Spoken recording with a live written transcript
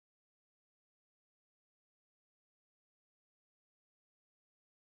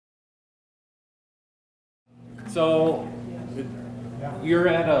So you're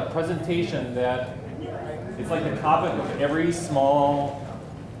at a presentation that it's like the topic of every small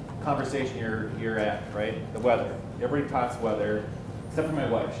conversation you're at, right? The weather. Everybody talks weather, except for my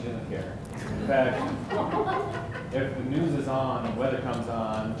wife. She doesn't care. In fact, if the news is on, the weather comes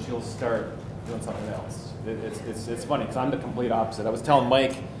on, she'll start doing something else. It's funny because I'm the complete opposite. I was telling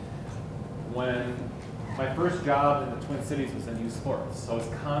Mike when my first job in the Twin Cities was in youth sports, so I was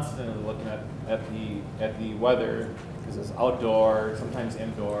constantly looking at the weather because it's outdoor, sometimes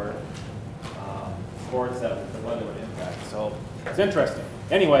indoor sports that the weather would impact. So it's interesting.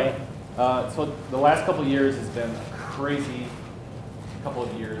 Anyway, so the last couple of years has been a crazy couple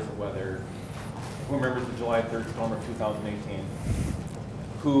of years of weather. Who remembers the July 3rd storm of 2018?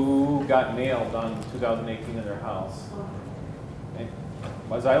 Who got nailed on 2018 in their house?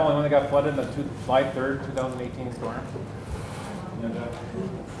 Was I the only one that got flooded in the July 3rd, 2018 storm? It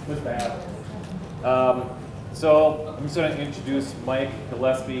was bad. So I'm just going to introduce Mike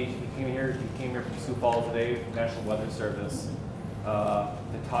Gillespie. He came here from Sioux Falls today, National Weather Service,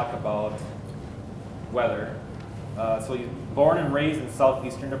 to talk about weather. So he's born and raised in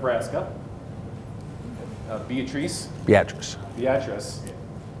southeastern Nebraska. Beatrice.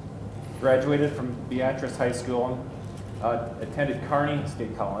 Graduated from Beatrice High School. Attended Kearney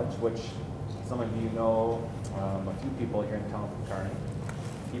State College, which some of you know, a few people here in town from Kearney.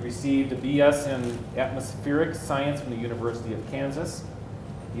 He received a BS in Atmospheric Science from the University of Kansas.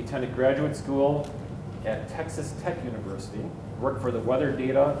 He attended graduate school at Texas Tech University, worked for the weather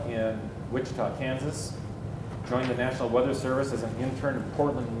data in Wichita, Kansas, joined the National Weather Service as an intern in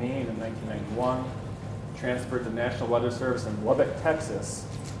Portland, Maine in 1991, transferred to the National Weather Service in Lubbock, Texas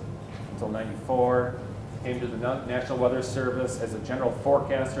until 94, came to the National Weather Service as a general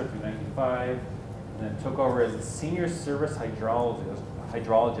forecaster through 95, and then took over as a senior service hydrologist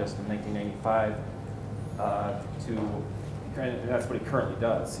in 1995 and that's what he currently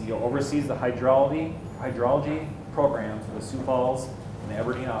does. He oversees the hydrology programs for the Sioux Falls and the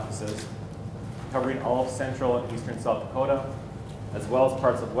Aberdeen offices, covering all of central and eastern South Dakota, as well as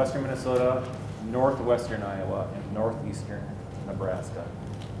parts of western Minnesota, northwestern Iowa, and northeastern Nebraska.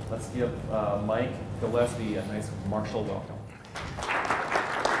 Let's give Mike Gillespie a nice Marshall welcome.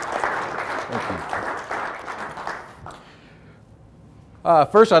 Thank you.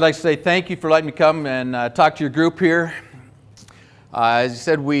 First, I'd like to say thank you for letting me come and talk to your group here. As you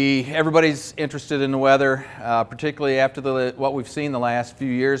said, everybody's interested in the weather, particularly after what we've seen the last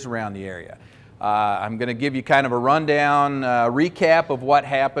few years around the area. I'm going to give you kind of a rundown, recap of what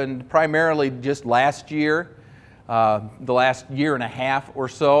happened primarily just last year, the last year and a half or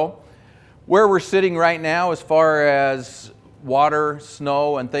so. Where we're sitting right now as far as water,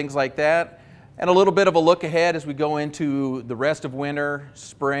 snow, and things like that, and a little bit of a look ahead as we go into the rest of winter,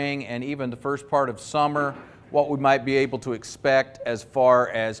 spring, and even the first part of summer, what we might be able to expect as far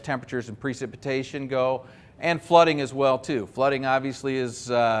as temperatures and precipitation go, and flooding as well too. Flooding obviously is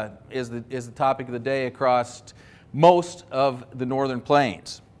the topic of the day across most of the northern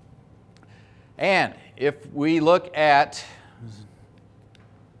plains. And if we look at,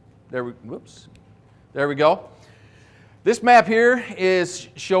 there we go. This map here is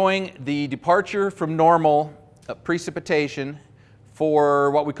showing the departure from normal precipitation for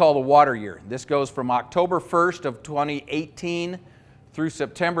what we call the water year. This goes from October 1st of 2018 through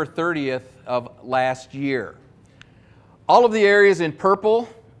September 30th of last year. All of the areas in purple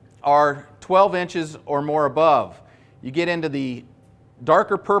are 12 inches or more above. You get into the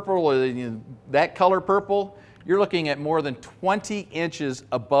darker purple, or that color purple, you're looking at more than 20 inches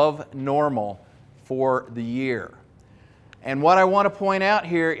above normal for the year. And what I want to point out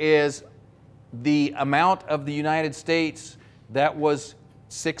here is the amount of the United States that was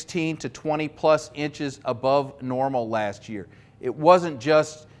 16 to 20 plus inches above normal last year. It wasn't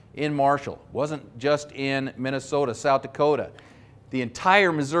just in Marshall, wasn't just in Minnesota, South Dakota. The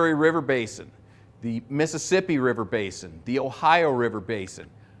entire Missouri River Basin, the Mississippi River Basin, the Ohio River Basin,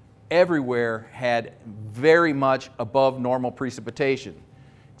 everywhere had very much above normal precipitation.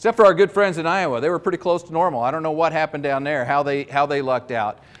 Except for our good friends in Iowa. They were pretty close to normal. I don't know what happened down there, how they lucked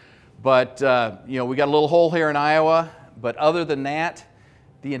out. But you know, we got a little hole here in Iowa, but other than that,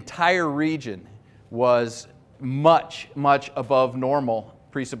 the entire region was much, much above normal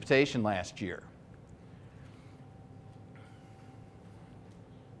precipitation last year.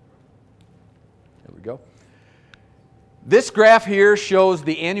 There we go. This graph here shows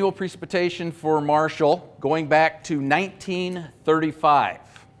the annual precipitation for Marshall going back to 1935.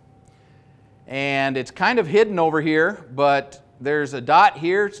 And it's kind of hidden over here, but there's a dot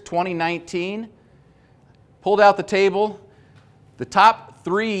here, it's 2019. Pulled out the table. The top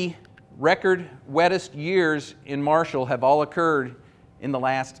three record wettest years in Marshall have all occurred in the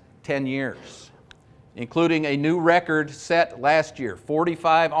last 10 years, including a new record set last year.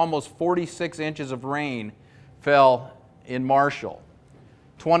 45, almost 46 inches of rain fell in Marshall.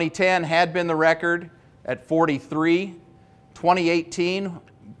 2010 had been the record at 43. 2018,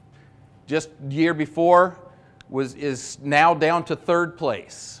 just the year before, is now down to third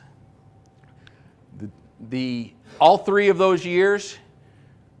place. All three of those years,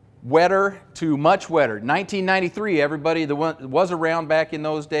 wetter to much wetter. 1993, everybody that was around back in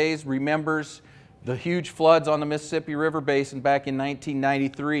those days remembers the huge floods on the Mississippi River Basin back in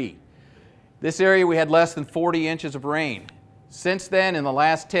 1993. This area we had less than 40 inches of rain. Since then, in the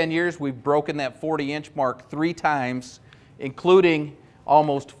last 10 years, we've broken that 40-inch mark 3 times, including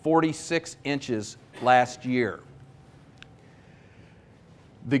almost 46 inches last year.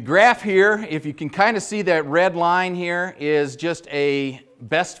 The graph here, if you can kind of see that red line here, is just a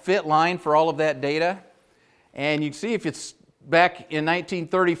best fit line for all of that data. And you can see if it's back in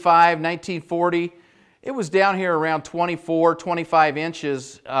 1935, 1940, it was down here around 24, 25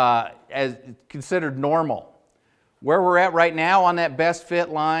 inches as considered normal. Where we're at right now on that best fit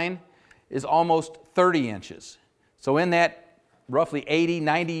line is almost 30 inches. So in that roughly 80,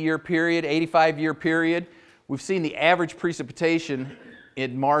 90 year period, 85 year period, we've seen the average precipitation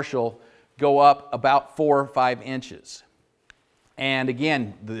in Marshall go up about 4 or 5 inches. And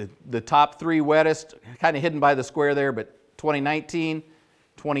again, the top 3 wettest, kind of hidden by the square there, but 2019,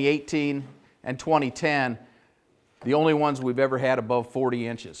 2018, and 2010, the only ones we've ever had above 40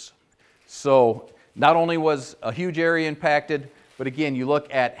 inches. So not only was a huge area impacted, but again, you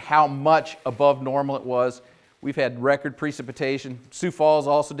look at how much above normal it was. We've had record precipitation. Sioux Falls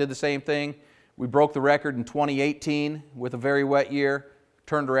also did the same thing. We broke the record in 2018 with a very wet year,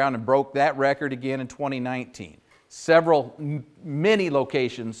 turned around and broke that record again in 2019. Many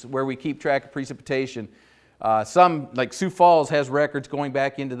locations where we keep track of precipitation. Some, like Sioux Falls, has records going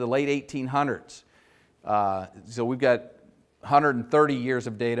back into the late 1800s. So we've got 130 years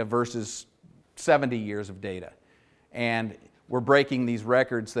of data versus 70 years of data. And we're breaking these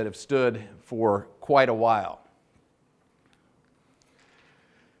records that have stood for quite a while.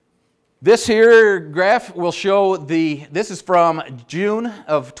 This here graph will show this is from June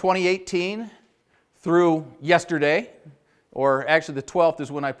of 2018 through yesterday, or actually the 12th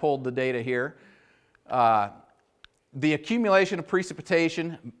is when I pulled the data here. The accumulation of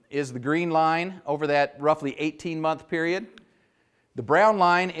precipitation is the green line over that roughly 18-month period. The brown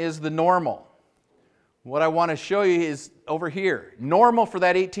line is the normal. What I want to show you is over here. Normal for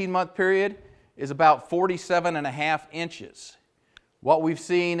that 18-month period is about 47.5 inches. What we've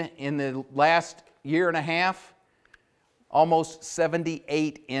seen in the last year and a half, almost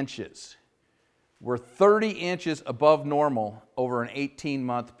 78 inches. We're 30 inches above normal over an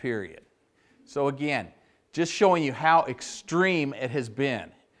 18-month period. So again, just showing you how extreme it has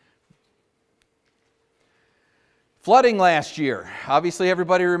been. Flooding last year. Obviously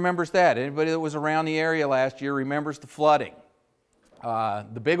everybody remembers that. Anybody that was around the area last year remembers the flooding.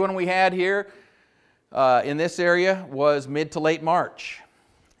 The big one we had here in this area was mid to late March.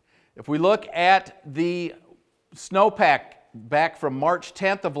 If we look at the snowpack back from March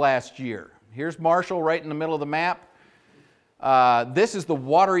 10th of last year, here's Marshall right in the middle of the map. This is the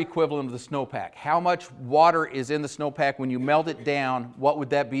water equivalent of the snowpack. How much water is in the snowpack when you melt it down? What would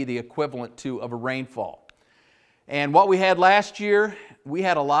that be the equivalent to of a rainfall? And what we had last year, we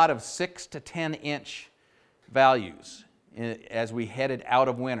had a lot of 6 to 10 inch values as we headed out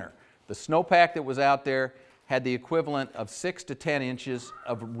of winter. The snowpack that was out there had the equivalent of 6 to 10 inches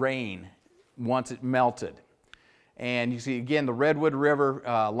of rain once it melted. And you see again the Redwood River,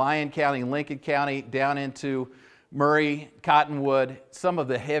 Lyon County, Lincoln County, down into Murray, Cottonwood, some of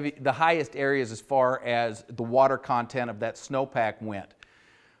the highest areas as far as the water content of that snowpack went.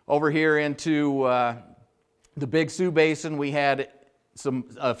 Over here into the Big Sioux Basin, we had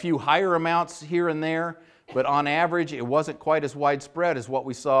a few higher amounts here and there, but on average it wasn't quite as widespread as what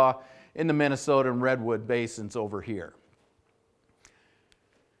we saw in the Minnesota and Redwood basins over here.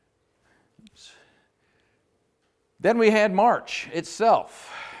 Then we had March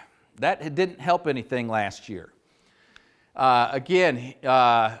itself. That didn't help anything last year. Again,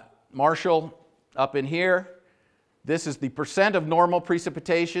 Marshall up in here, this is the percent of normal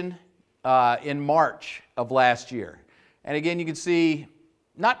precipitation in March of last year. And again, you can see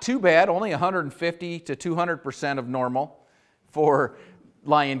not too bad, only 150 to 200% of normal for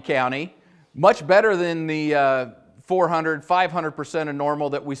Lyon County. Much better than the 400, 500% of normal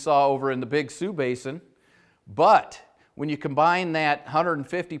that we saw over in the Big Sioux Basin. But when you combine that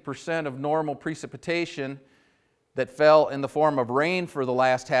 150% of normal precipitation that fell in the form of rain for the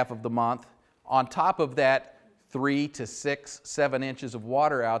last half of the month. On top of that, 3 to 6, 7 inches of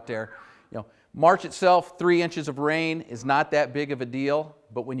water out there. You know, March itself, 3 inches of rain is not that big of a deal,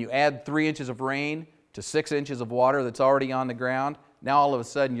 but when you add 3 inches of rain to 6 inches of water that's already on the ground, now all of a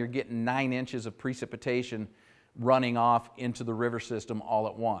sudden you're getting 9 inches of precipitation running off into the river system all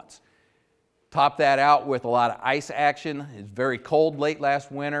at once. Top that out with a lot of ice action. It's very cold late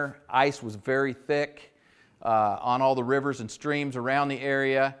last winter. Ice was very thick on all the rivers and streams around the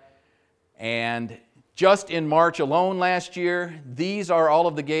area. And just in March alone last year, these are all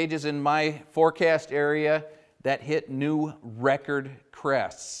of the gauges in my forecast area that hit new record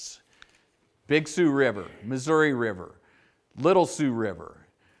crests. Big Sioux River, Missouri River, Little Sioux River,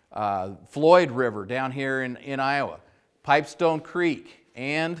 Floyd River down here in Iowa, Pipestone Creek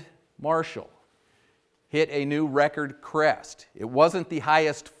and Marshall hit a new record crest. It wasn't the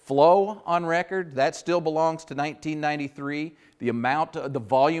highest flow on record. That still belongs to 1993, the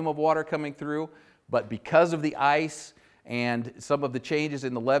volume of water coming through. But because of the ice and some of the changes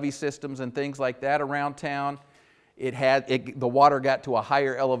in the levee systems and things like that around town, the water got to a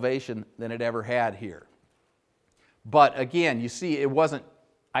higher elevation than it ever had here. But again, you see, it wasn't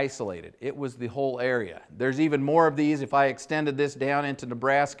isolated. It was the whole area. There's even more of these. If I extended this down into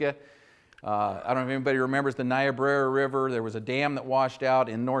Nebraska, I don't know if anybody remembers the Niobrara River. There was a dam that washed out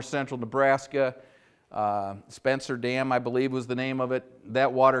in north central Nebraska. Spencer Dam, I believe, was the name of it.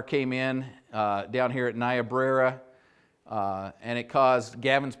 That water came in down here at Niobrara, and it caused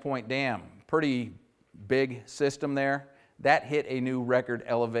Gavin's Point Dam, pretty big system there. That hit a new record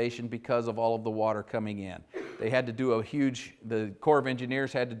elevation because of all of the water coming in. They had to do the Corps of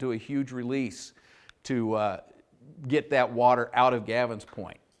Engineers had to do a huge release to get that water out of Gavin's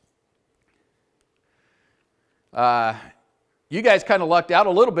Point. You guys kind of lucked out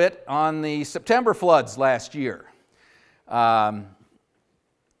a little bit on the September floods last year.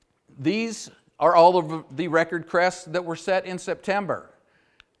 These are all of the record crests that were set in September.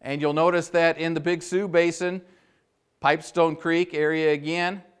 And you'll notice that in the Big Sioux Basin, Pipestone Creek area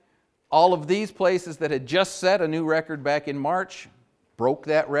again, all of these places that had just set a new record back in March broke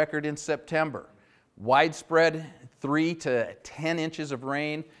that record in September. Widespread 3 to 10 inches of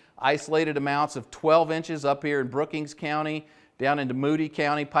rain, isolated amounts of 12 inches up here in Brookings County, down into Moody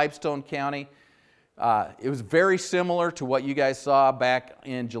County, Pipestone County. It was very similar to what you guys saw back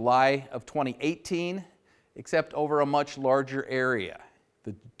in July of 2018, except over a much larger area.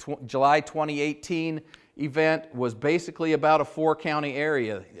 The July 2018 event was basically about a 4-county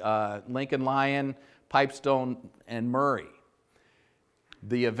area, Lincoln, Lyon, Pipestone, and Murray.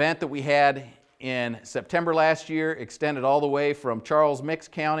 The event that we had in September last year extended all the way from Charles Mix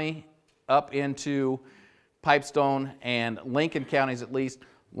County up into Pipestone and Lincoln counties at least.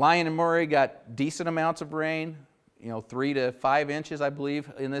 Lyon and Murray got decent amounts of rain, 3 to 5 inches, I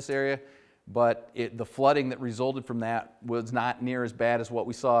believe, in this area. But the flooding that resulted from that was not near as bad as what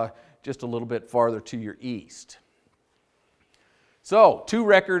we saw just a little bit farther to your east. So, 2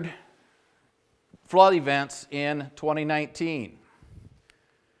 record flood events in 2019.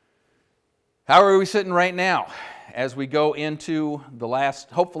 How are we sitting right now as we go into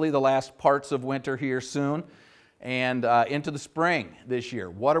hopefully the last parts of winter here soon and into the spring this year?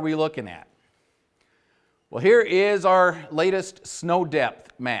 What are we looking at? Well, here is our latest snow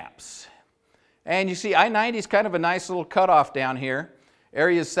depth maps. And you see I-90 is kind of a nice little cutoff down here.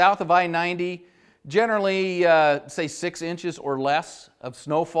 Areas south of I-90, generally say 6 inches or less of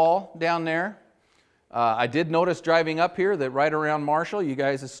snowfall down there. I did notice driving up here that right around Marshall, you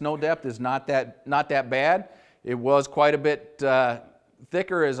guys' snow depth is not that bad. It was quite a bit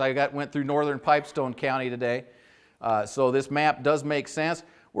thicker as I went through northern Pipestone County today. So this map does make sense.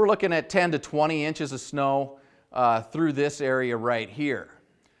 We're looking at 10 to 20 inches of snow through this area right here.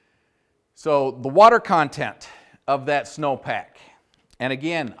 So the water content of that snowpack, and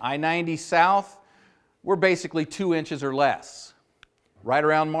again, I-90 south, we're basically 2 inches or less. Right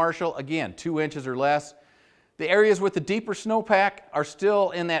around Marshall, again, 2 inches or less. The areas with the deeper snowpack are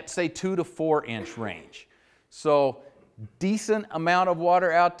still in that, say, 2 to 4 inch range. So decent amount of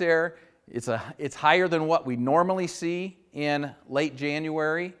water out there. It's higher than what we normally see in late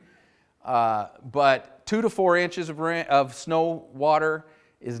January. But 2 to 4 inches of snow water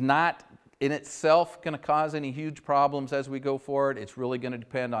is not in itself going to cause any huge problems as we go forward. It's really going to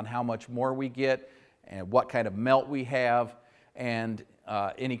depend on how much more we get and what kind of melt we have and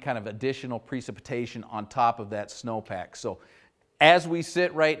any kind of additional precipitation on top of that snowpack. So as we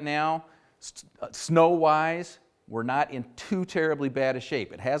sit right now, snow-wise, we're not in too terribly bad a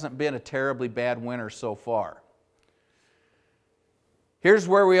shape. It hasn't been a terribly bad winter so far. Here's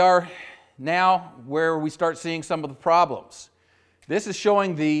where we are now where we start seeing some of the problems. This is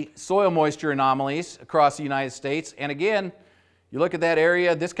showing the soil moisture anomalies across the United States. And again, you look at that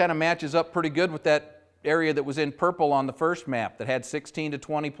area, this kind of matches up pretty good with that area that was in purple on the first map that had 16 to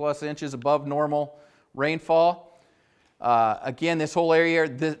 20 plus inches above normal rainfall. Again, this whole area,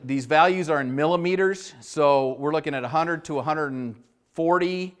 these values are in millimeters, so we're looking at 100 to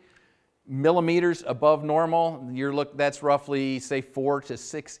 140 millimeters above normal. That's roughly, say, 4 to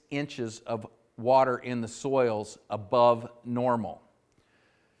 6 inches of water in the soils above normal.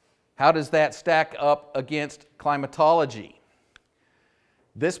 How does that stack up against climatology?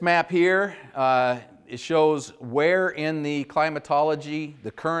 This map here, it shows where in the climatology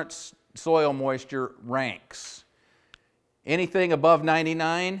the current soil moisture ranks. Anything above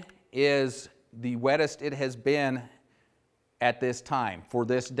 99 is the wettest it has been at this time, for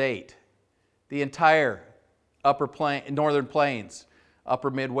this date. The entire northern plains, upper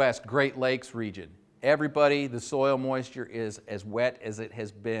Midwest, Great Lakes region, everybody, the soil moisture is as wet as it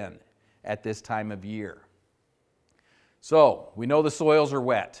has been at this time of year. So, we know the soils are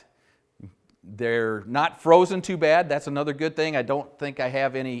wet. They're not frozen too bad. That's another good thing. I don't think I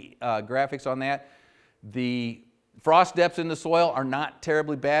have any graphics on that. The frost depths in the soil are not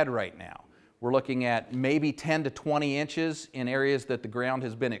terribly bad right now. We're looking at maybe 10 to 20 inches in areas that the ground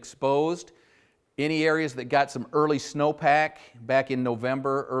has been exposed. Any areas that got some early snowpack back in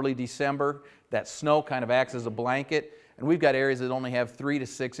November, early December, that snow kind of acts as a blanket. And we've got areas that only have 3 to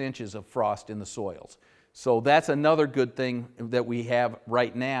 6 inches of frost in the soils. So that's another good thing that we have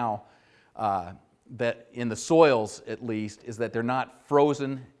right now, that in the soils at least, is that they're not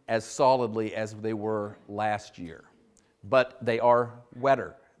frozen as solidly as they were last year. But they are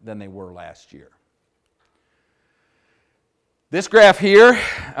wetter than they were last year. This graph here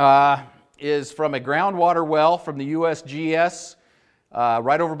is from a groundwater well from the USGS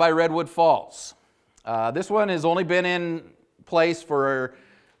right over by Redwood Falls. This one has only been in place for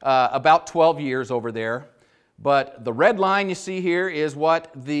about 12 years over there. But the red line you see here is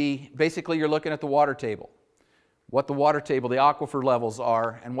basically you're looking at the water table. What the water table, the aquifer levels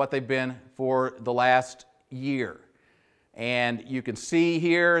are, and what they've been for the last year. And you can see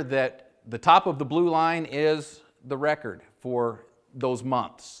here that the top of the blue line is the record for those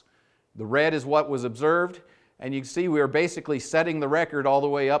months. The red is what was observed, and you can see we are basically setting the record all the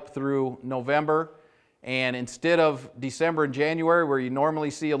way up through November. And instead of December and January, where you normally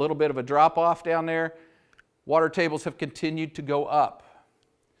see a little bit of a drop-off down there, water tables have continued to go up.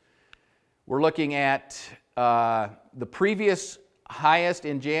 We're looking at the previous highest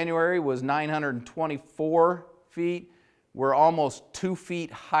in January was 924 feet. We're almost 2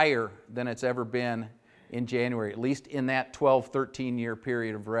 feet higher than it's ever been in January, at least in that 12-13 year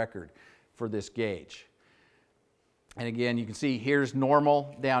period of record for this gauge. And again, you can see here's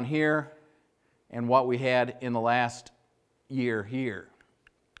normal down here and what we had in the last year here.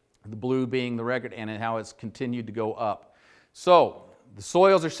 The blue being the record and how it's continued to go up. So the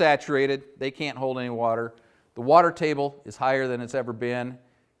soils are saturated, they can't hold any water. The water table is higher than it's ever been,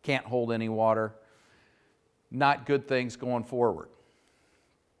 can't hold any water. Not good things going forward.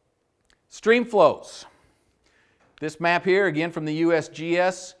 Stream flows. This map here, again from the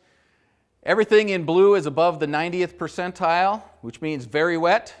USGS, everything in blue is above the 90th percentile, which means very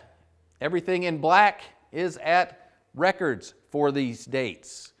wet. Everything in black is at records for these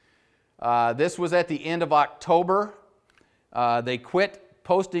dates. This was at the end of October. They quit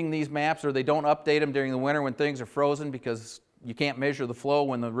posting these maps, or they don't update them during the winter when things are frozen, because you can't measure the flow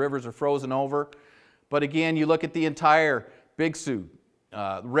when the rivers are frozen over. But again, you look at the entire Big Sioux,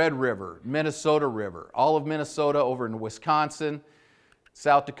 Red River, Minnesota River, all of Minnesota over in Wisconsin,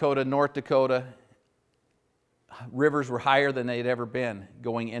 South Dakota, North Dakota, rivers were higher than they'd ever been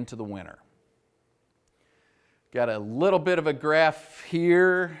going into the winter. Got a little bit of a graph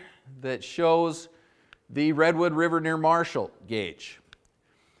here that shows the Redwood River near Marshall gauge.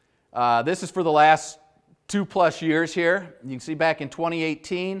 This is for the last 2+ years here. You can see back in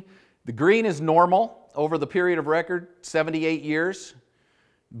 2018, the green is normal over the period of record, 78 years.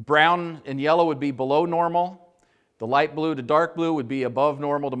 Brown and yellow would be below normal. The light blue to dark blue would be above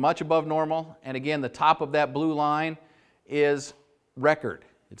normal to much above normal. And again, the top of that blue line is record.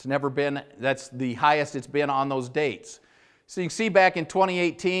 It's never been, that's the highest it's been on those dates. So you can see back in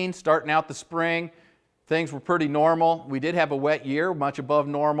 2018, starting out the spring, things were pretty normal. We did have a wet year, much above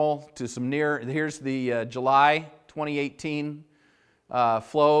normal to some near, here's the July 2018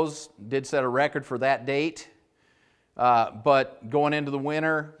 flows, did set a record for that date. But going into the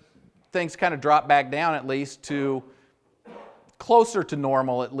winter, things kind of dropped back down at least to closer to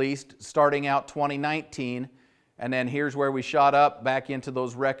normal, at least starting out 2019. And then here's where we shot up back into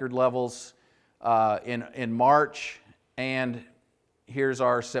those record levels in March. And here's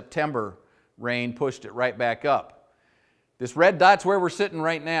our September rain, pushed it right back up. This red dot's where we're sitting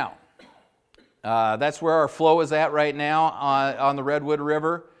right now. That's where our flow is at right now on the Redwood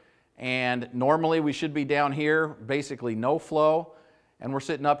River. And normally we should be down here, basically no flow. And we're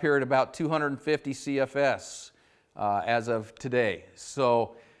sitting up here at about 250 CFS as of today.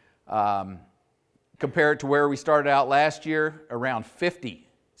 So compare it to where we started out last year, around 50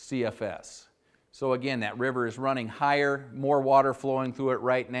 CFS. So again, that river is running higher, more water flowing through it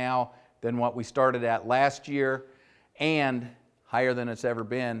right now than what we started at last year, and higher than it's ever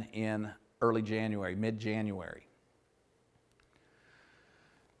been in early January, mid-January.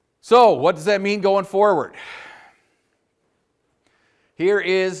 So what does that mean going forward? Here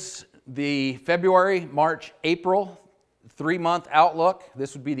is the February, March, April 3-month outlook.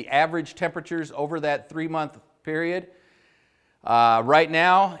 This would be the average temperatures over that 3-month period. Right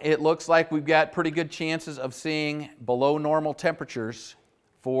now, it looks like we've got pretty good chances of seeing below normal temperatures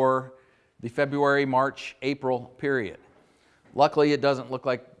for the February, March, April period. Luckily, it doesn't look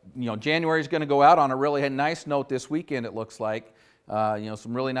like, January is going to go out on a really nice note this weekend, it looks like.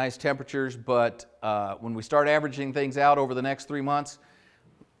 Some really nice temperatures, but when we start averaging things out over the next 3 months,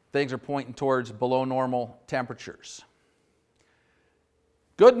 things are pointing towards below normal temperatures.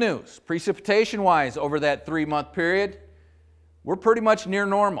 Good news, precipitation-wise over that 3-month period, we're pretty much near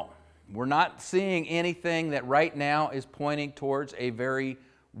normal. We're not seeing anything that right now is pointing towards a very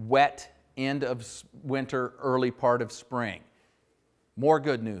wet end of winter, early part of spring. More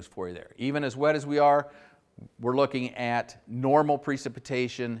good news for you there. Even as wet as we are, we're looking at normal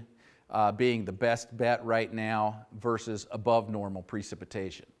precipitation being the best bet right now versus above normal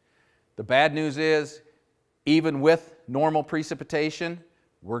precipitation. The bad news is, even with normal precipitation,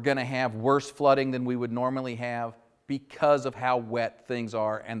 we're going to have worse flooding than we would normally have because of how wet things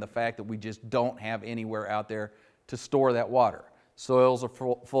are and the fact that we just don't have anywhere out there to store that water. Soils are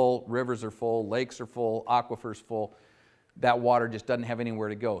full, rivers are full, lakes are full, aquifers full. That water just doesn't have anywhere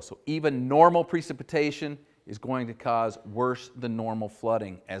to go. So even normal precipitation is going to cause worse than normal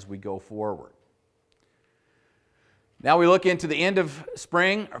flooding as we go forward. Now we look into the end of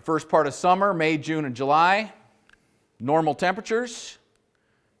spring, or first part of summer, May, June, and July. Normal temperatures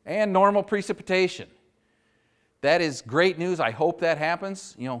and normal precipitation. That is great news. I hope that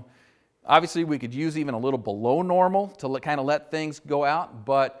happens. Obviously we could use even a little below normal to kind of let things go out,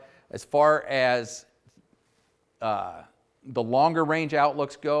 but as far as the longer range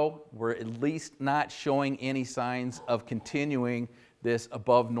outlooks go, we're at least not showing any signs of continuing this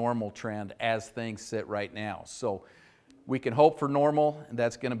above normal trend as things sit right now. So we can hope for normal, and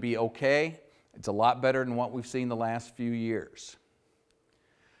that's going to be okay. It's a lot better than what we've seen the last few years.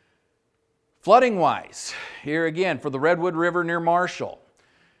 Flooding wise, here again for the Redwood River near Marshall,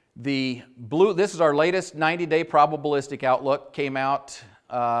 this is our latest 90-day probabilistic outlook, came out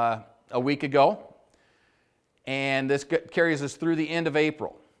a week ago. And this carries us through the end of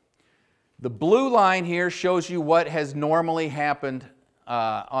April. The blue line here shows you what has normally happened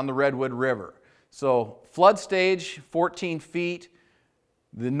on the Redwood River. So flood stage, 14 feet.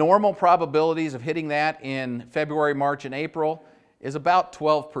 The normal probabilities of hitting that in February, March, and April is about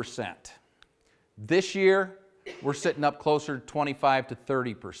 12%. This year, we're sitting up closer to 25 to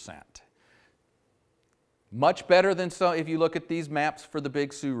 30%. Much better than if you look at these maps for the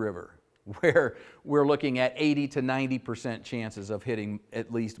Big Sioux River, where we're looking at 80 to 90% chances of hitting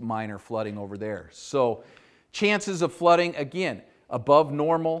at least minor flooding over there. So chances of flooding, again, above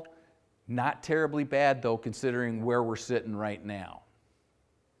normal, not terribly bad though, considering where we're sitting right now.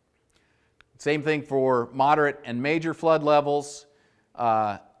 Same thing for moderate and major flood levels.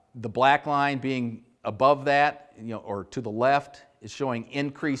 The black line being above that, or to the left, is showing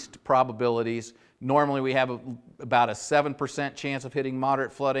increased probabilities. Normally we have about a 7% chance of hitting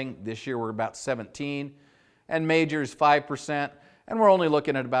moderate flooding. This year we're about 17%. And major is 5%. And we're only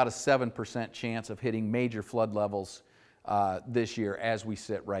looking at about a 7% chance of hitting major flood levels this year as we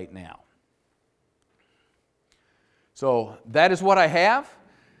sit right now. So that is what I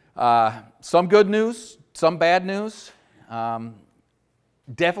have. Some good news, some bad news.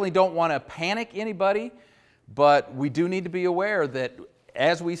 Definitely don't want to panic anybody, but we do need to be aware that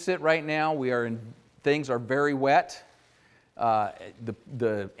as we sit right now, things are very wet.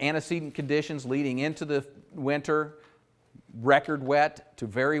 The antecedent conditions leading into the winter, record wet to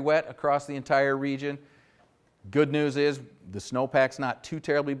very wet across the entire region. Good news is the snowpack's not too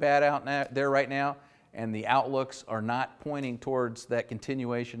terribly bad out there right now, and the outlooks are not pointing towards that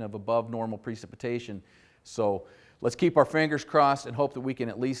continuation of above normal precipitation. So let's keep our fingers crossed and hope that we can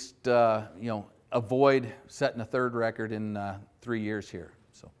at least avoid setting a third record in 3 years here.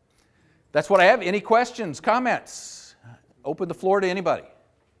 So that's what I have. Any questions, comments? Open the floor to anybody.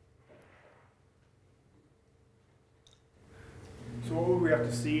 So what would we have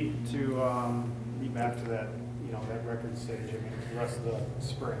to see to be back to that, that record stage? I mean, the rest of the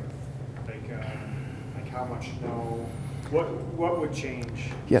spring, like how much snow? What would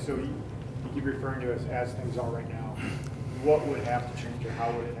change? Yeah. So you keep referring to it as things are right now. What would have to change, or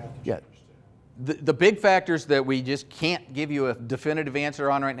how would it have to change? The big factors that we just can't give you a definitive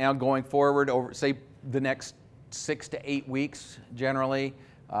answer on right now going forward over, say, the next 6 to 8 weeks generally.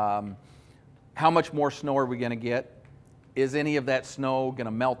 How much more snow are we going to get? Is any of that snow going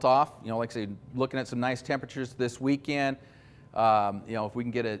to melt off? Like I say, looking at some nice temperatures this weekend, if we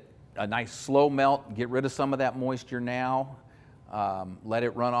can get a nice slow melt, get rid of some of that moisture now, let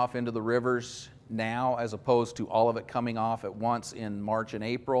it run off into the rivers now as opposed to all of it coming off at once in March and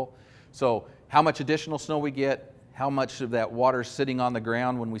April. So how much additional snow we get, how much of that water is sitting on the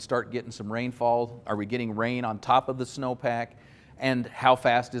ground when we start getting some rainfall, are we getting rain on top of the snowpack, and how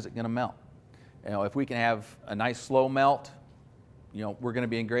fast is it going to melt? If we can have a nice slow melt, we're going to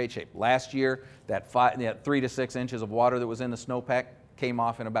be in great shape. Last year, that 3 to 6 inches of water that was in the snowpack came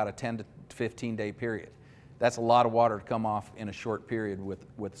off in about a 10 to 15 day period. That's a lot of water to come off in a short period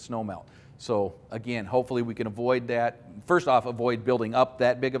with snow melt. So again, hopefully we can avoid that. First off, avoid building up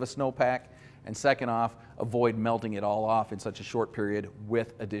that big of a snowpack, and second off, avoid melting it all off in such a short period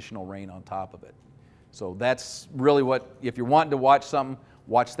with additional rain on top of it. So that's really what, if you're wanting to watch something,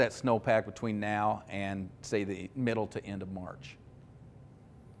 watch that snowpack between now and, say, the middle to end of March.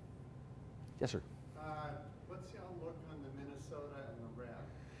 Yes, sir? What's the outlook on the Minnesota and the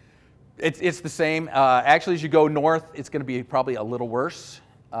Red? It's the same. Actually, as you go north, it's going to be probably a little worse.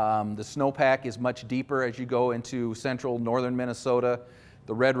 The snowpack is much deeper as you go into central northern Minnesota.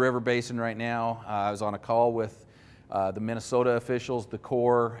 The Red River Basin right now, I was on a call with the Minnesota officials, the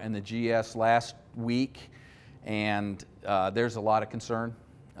Corps, and the GS last week, and there's a lot of concern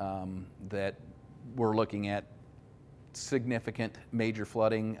that we're looking at significant major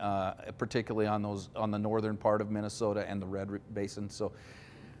flooding, particularly on the northern part of Minnesota and the Red Basin. So,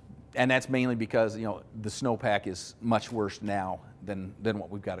 and that's mainly because the snowpack is much worse now than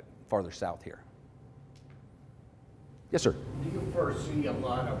what we've got farther south here. Yes, sir. Do you foresee a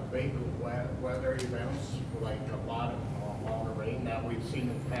lot of big weather events, like a lot of amount of rain that we've seen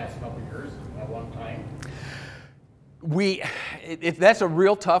in the past couple of years at one time? That's a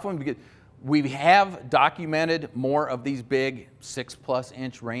real tough one because we have documented more of these big 6+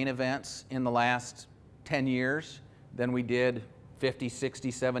 inch rain events in the last 10 years than we did 50,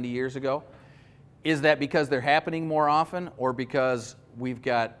 60, 70 years ago. Is that because they're happening more often, or because we've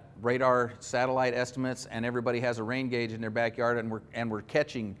got radar satellite estimates and everybody has a rain gauge in their backyard and we're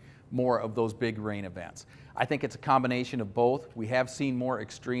catching more of those big rain events? I think it's a combination of both. We have seen more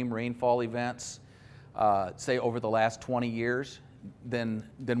extreme rainfall events, say over the last 20 years than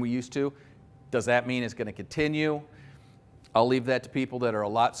we used to. Does that mean it's going to continue? I'll leave that to people that are a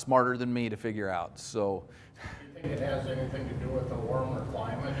lot smarter than me to figure out. So, do you think it has anything to do with the warmer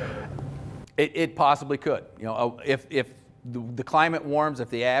climate? Or? It possibly could. If the climate warms, if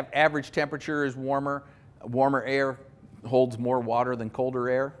the average temperature is warmer air holds more water than colder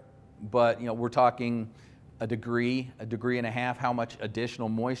air. But we're talking a degree and a half. How much additional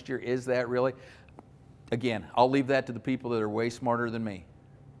moisture is that really? Again, I'll leave that to the people that are way smarter than me.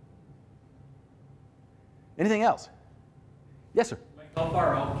 Anything else? Yes, sir. How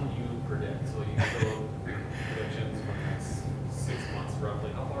far out can you predict? So you have little predictions for the next 6 months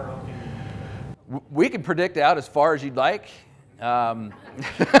roughly. How far out can you? We can predict out as far as you'd like. How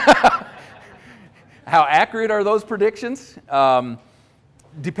accurate are those predictions?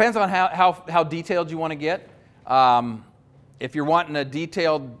 Depends on how detailed you want to get. If you're wanting a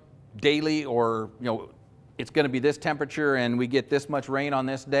detailed daily, or it's going to be this temperature and we get this much rain on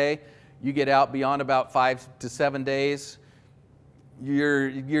this day, you get out beyond about 5 to 7 days,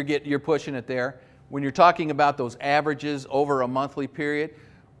 you're pushing it there. When you're talking about those averages over a monthly period,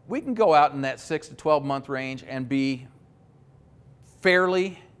 we can go out in that 6 to 12 month range and be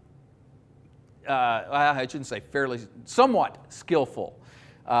fairly, I shouldn't say fairly, somewhat skillful.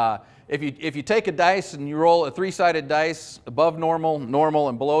 If you take a dice and you roll a 3-sided dice, above normal, normal,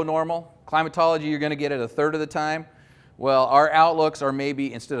 and below normal, climatology you're going to get it a third of the time. Well, our outlooks are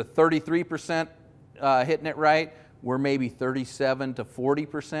maybe, instead of 33% hitting it right, we're maybe 37 to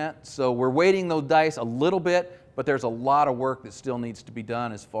 40%. So we're weighting those dice a little bit, but there's a lot of work that still needs to be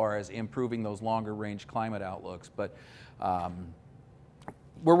done as far as improving those longer range climate outlooks. But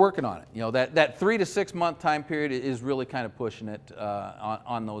we're working on it. You know, that 3 to 6 month time period is really kind of pushing it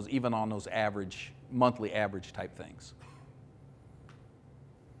on those, even on those average, monthly average type things.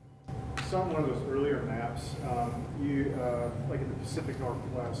 Saw one of those earlier maps, like in the Pacific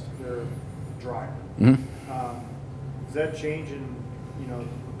Northwest, they're drier. Does that change in, you know,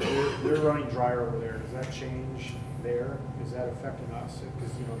 they're running drier over there. Does that change there? Is that affecting us?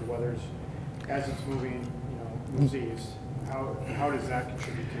 Because, you know, the weather's, as it's moving, you know, moves east. How does that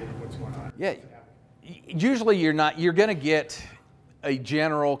contribute to what's going on? Yeah, usually you're going to get a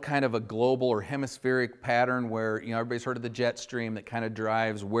general kind of a global or hemispheric pattern where, you know, everybody's heard of the jet stream that kind of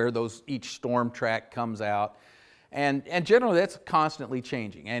drives where each storm track comes out. And generally that's constantly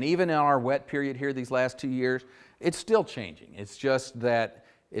changing. And even in our wet period here these last 2 years, it's still changing. It's just that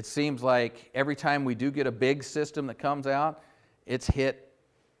it seems like every time we do get a big system that comes out, it's hit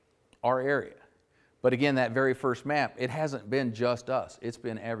our area. But again, that very first map, it hasn't been just us. It's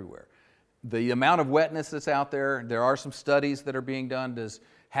been everywhere. The amount of wetness that's out there, there are some studies that are being done. Does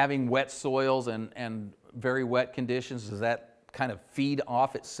having wet soils and very wet conditions, does that kind of feed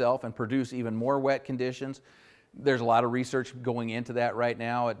off itself and produce even more wet conditions? There's a lot of research going into that right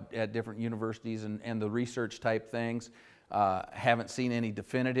now at different universities and the research type things. Haven't seen any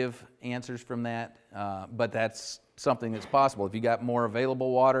definitive answers from that, but that's something that's possible. If you got more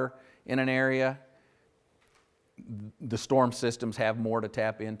available water in an area, the storm systems have more to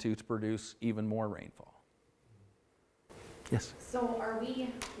tap into to produce even more rainfall. Yes? So are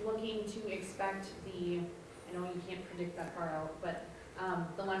we looking to expect I know you can't predict that far out, but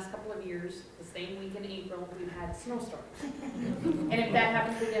the last couple of years, the same week in April, we've had snowstorms. And if that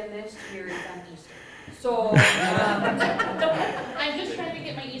happens again this year, it's on Easter. So, I'm just trying to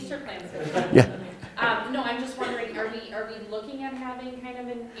get my Easter plans in. Yeah. No, I'm just wondering, are we looking at having kind of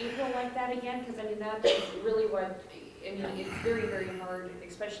an April like that again? Because I mean, that's really what, I mean, it's very, very hard,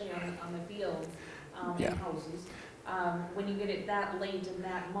 especially on the fields and houses. When you get it that late and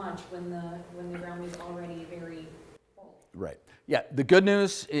that much, when the ground is already very full. Right. Yeah. The good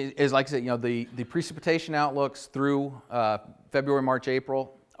news is like I said, you know, the precipitation outlooks through February, March,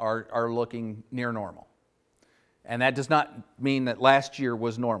 April are looking near normal. And that does not mean that last year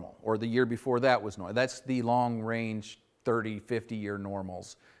was normal or the year before that was normal. That's the long range 30, 50 year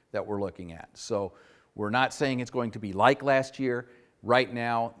normals that we're looking at. So we're not saying it's going to be like last year. Right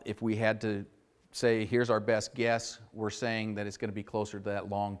now, if we had to say, here's our best guess, we're saying that it's going to be closer to that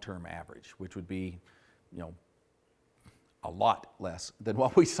long-term average, which would be, you know, a lot less than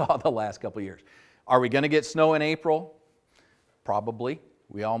what we saw the last couple of years. Are we going to get snow in April? Probably.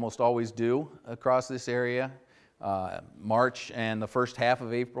 We almost always do across this area. March and the first half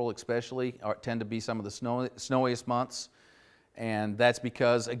of April especially tend to be some of the snowiest months. And that's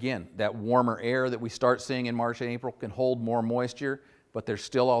because, again, that warmer air that we start seeing in March and April can hold more moisture, but there's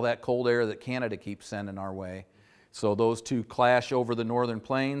still all that cold air that Canada keeps sending our way. So those two clash over the northern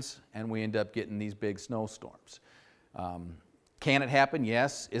plains, and we end up getting these big snowstorms. Can it happen?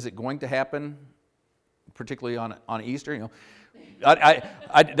 Yes. Is it going to happen, particularly on Easter? You know,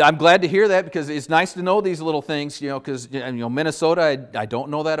 I'm glad to hear that, because it's nice to know these little things, you know, because, you know, Minnesota, I don't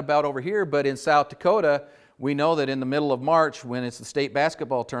know that about over here, but in South Dakota, we know that in the middle of March, when it's the state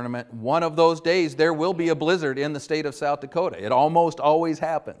basketball tournament, one of those days there will be a blizzard in the state of South Dakota. It almost always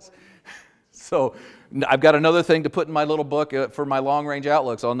happens. So I've got another thing to put in my little book for my long-range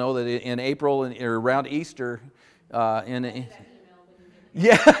outlooks. I'll know that in April or around Easter,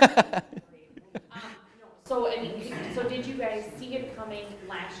 yeah. So did you guys see it coming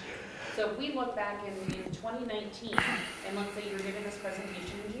last year? So if we look back in 2019, and let's say you're giving this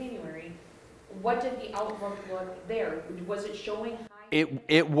presentation in January, what did the outlook look there? Was it showing high?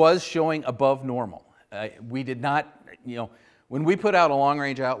 It was showing above normal. We did not, you know, when we put out a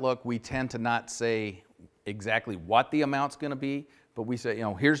long-range outlook, we tend to not say exactly what the amount's going to be, but we say, you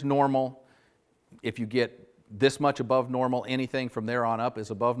know, here's normal. If you get this much above normal, anything from there on up is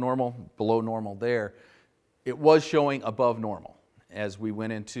above normal, below normal there. It was showing above normal as we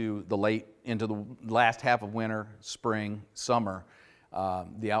went into the last half of winter, spring, summer.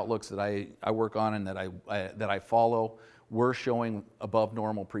 The outlooks that I work on and that I follow were showing above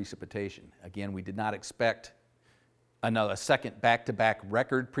normal precipitation. Again, we did not expect a second back-to-back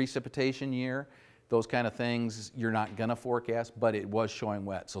record precipitation year. Those kind of things you're not going to forecast, but it was showing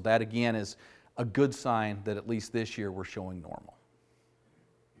wet. So that again is a good sign that at least this year we're showing normal.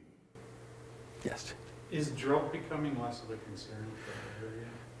 Yes? Is drought becoming less of a concern for the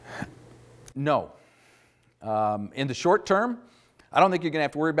area? No. In the short term, I don't think you're going to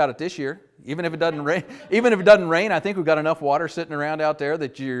have to worry about it this year. Even if it doesn't rain, I think we've got enough water sitting around out there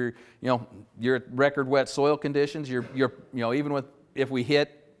that you're at record wet soil conditions. You're you know, even with if we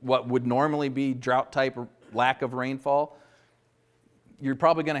hit what would normally be drought type lack of rainfall, you're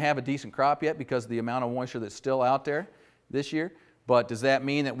probably going to have a decent crop yet because of the amount of moisture that's still out there this year. But does that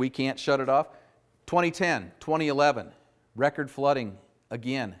mean that we can't shut it off? 2010, 2011, record flooding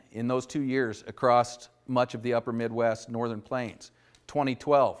again in those 2 years across much of the upper Midwest, northern plains.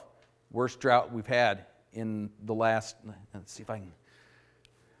 2012, worst drought we've had in the last, let's see if I'm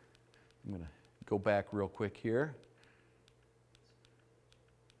going to go back real quick here.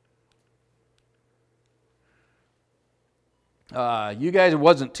 You guys, it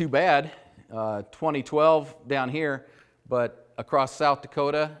wasn't too bad, 2012 down here, but across South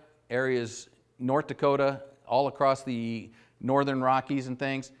Dakota, areas, North Dakota, all across the northern Rockies and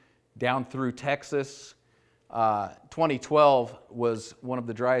things, down through Texas, 2012 was one of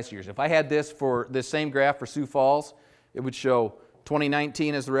the driest years. If I had this same graph for Sioux Falls, it would show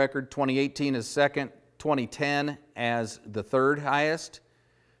 2019 as the record, 2018 as second, 2010 as the third highest,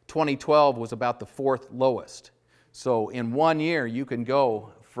 2012 was about the fourth lowest. So in 1 year, you can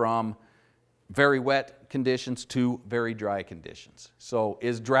go from very wet conditions to very dry conditions. So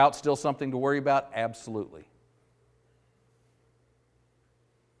is drought still something to worry about? Absolutely.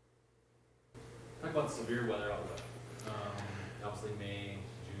 Talk about severe weather outlook. Obviously May,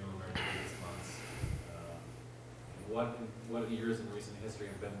 June are the biggest months. What years in recent history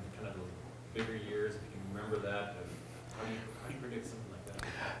have been kind of the bigger years? If you can remember that, how do you predict something like that?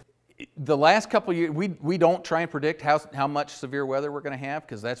 The last couple of years, we don't try and predict how much severe weather we're going to have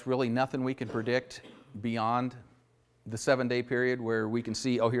because that's really nothing we can predict beyond the 7-day period where we can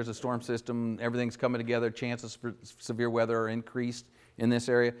see, oh, here's a storm system, everything's coming together, chances for severe weather are increased in this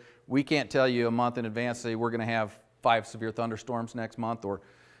area. We can't tell you a month in advance, say we're going to have 5 severe thunderstorms next month, or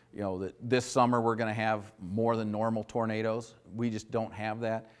that this summer we're going to have more than normal tornadoes. We just don't have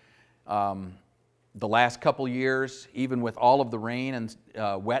that. The last couple years, even with all of the rain and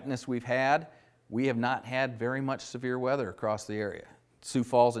wetness we've had, we have not had very much severe weather across the area. Sioux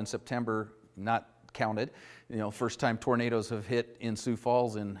Falls in September, not counted. First time tornadoes have hit in Sioux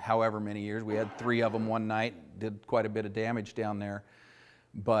Falls in however many years. We had 3 of them one night, did quite a bit of damage down there.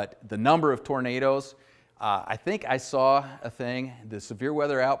 But the number of tornadoes, I think I saw a thing, the severe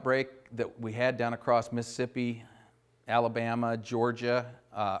weather outbreak that we had down across Mississippi, Alabama, Georgia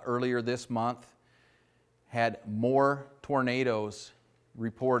earlier this month, had more tornadoes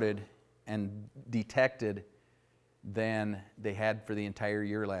reported and detected than they had for the entire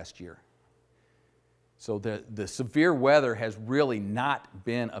year last year. So the severe weather has really not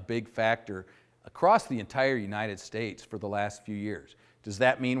been a big factor across the entire United States for the last few years. Does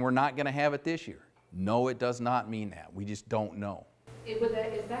that mean we're not going to have it this year? No, it does not mean that. We just don't know. Is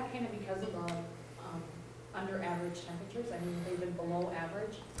that kind of because of the under average temperatures? I mean, they've been below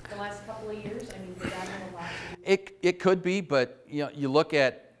average the last couple of years. I mean, does that have a lot to do? It could be, but you look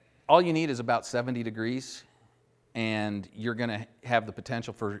at, all you need is about 70 degrees and you're going to have the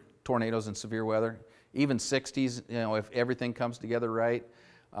potential for tornadoes and severe weather. Even 60s, if everything comes together right.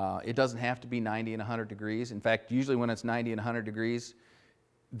 It doesn't have to be 90 and 100 degrees. In fact, usually when it's 90 and 100 degrees,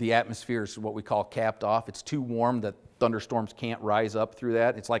 the atmosphere is what we call capped off. It's too warm that thunderstorms can't rise up through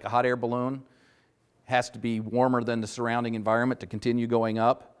that. It's like a hot air balloon. Has to be warmer than the surrounding environment to continue going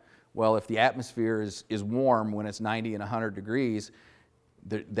up. Well, if the atmosphere is warm when it's 90 and 100 degrees,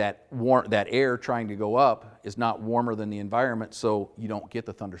 that air trying to go up is not warmer than the environment, so you don't get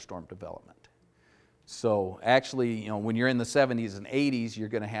the thunderstorm development. So actually, when you're in the 70s and 80s, you're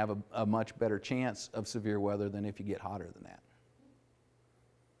going to have a much better chance of severe weather than if you get hotter than that.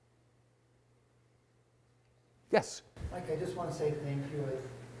 Yes? Mike, I just want to say thank you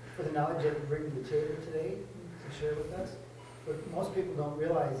for the knowledge that you bring to the table today to share with us. What most people don't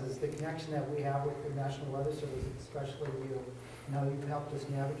realize is the connection that we have with the National Weather Service, especially you. Now you've helped us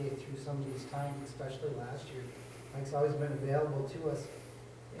navigate through some of these times, especially last year. Mike's always been available to us.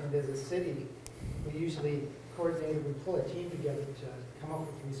 And as a city, we usually coordinate, we pull a team together to come up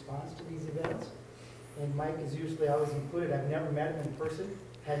with a response to these events. And Mike is usually always included. I've never met him in person,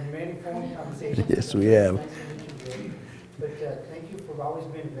 had many phone conversations. Yes, we have. Nice to meet you, Dave. But thank you for always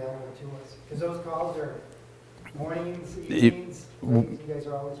being available to us. Because those calls are mornings, evenings, you guys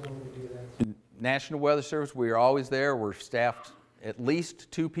are always willing to do that. National Weather Service, we are always there. We're staffed at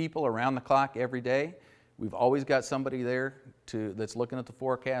least 2 people around the clock every day. We've always got somebody there that's looking at the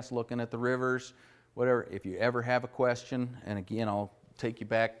forecast, looking at the rivers, whatever. If you ever have a question, and again, I'll take you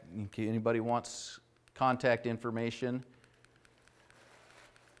back, if anybody wants contact information.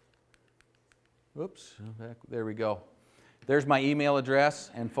 Whoops, there we go. There's my email address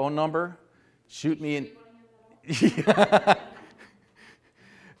and phone number. Shoot me an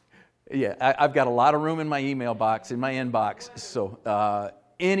Yeah, I've got a lot of room in my email box, in my inbox. So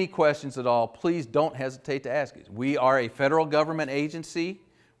any questions at all, please don't hesitate to ask us. We are a federal government agency.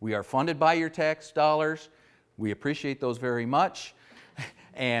 We are funded by your tax dollars. We appreciate those very much.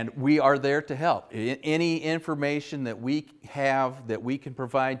 And we are there to help. Any information that we have that we can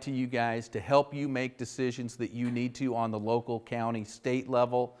provide to you guys to help you make decisions that you need to on the local, county, state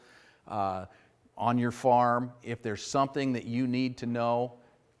level, on your farm, if there's something that you need to know,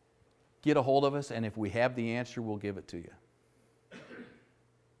 get a hold of us, and if we have the answer, we'll give it to you. Any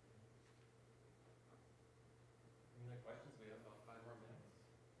questions? We have about 5 more minutes.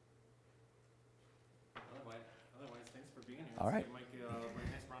 Otherwise, thanks for being here. All right. Give Mike a very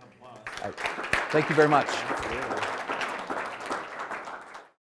nice round of applause. All right. Thank you very much.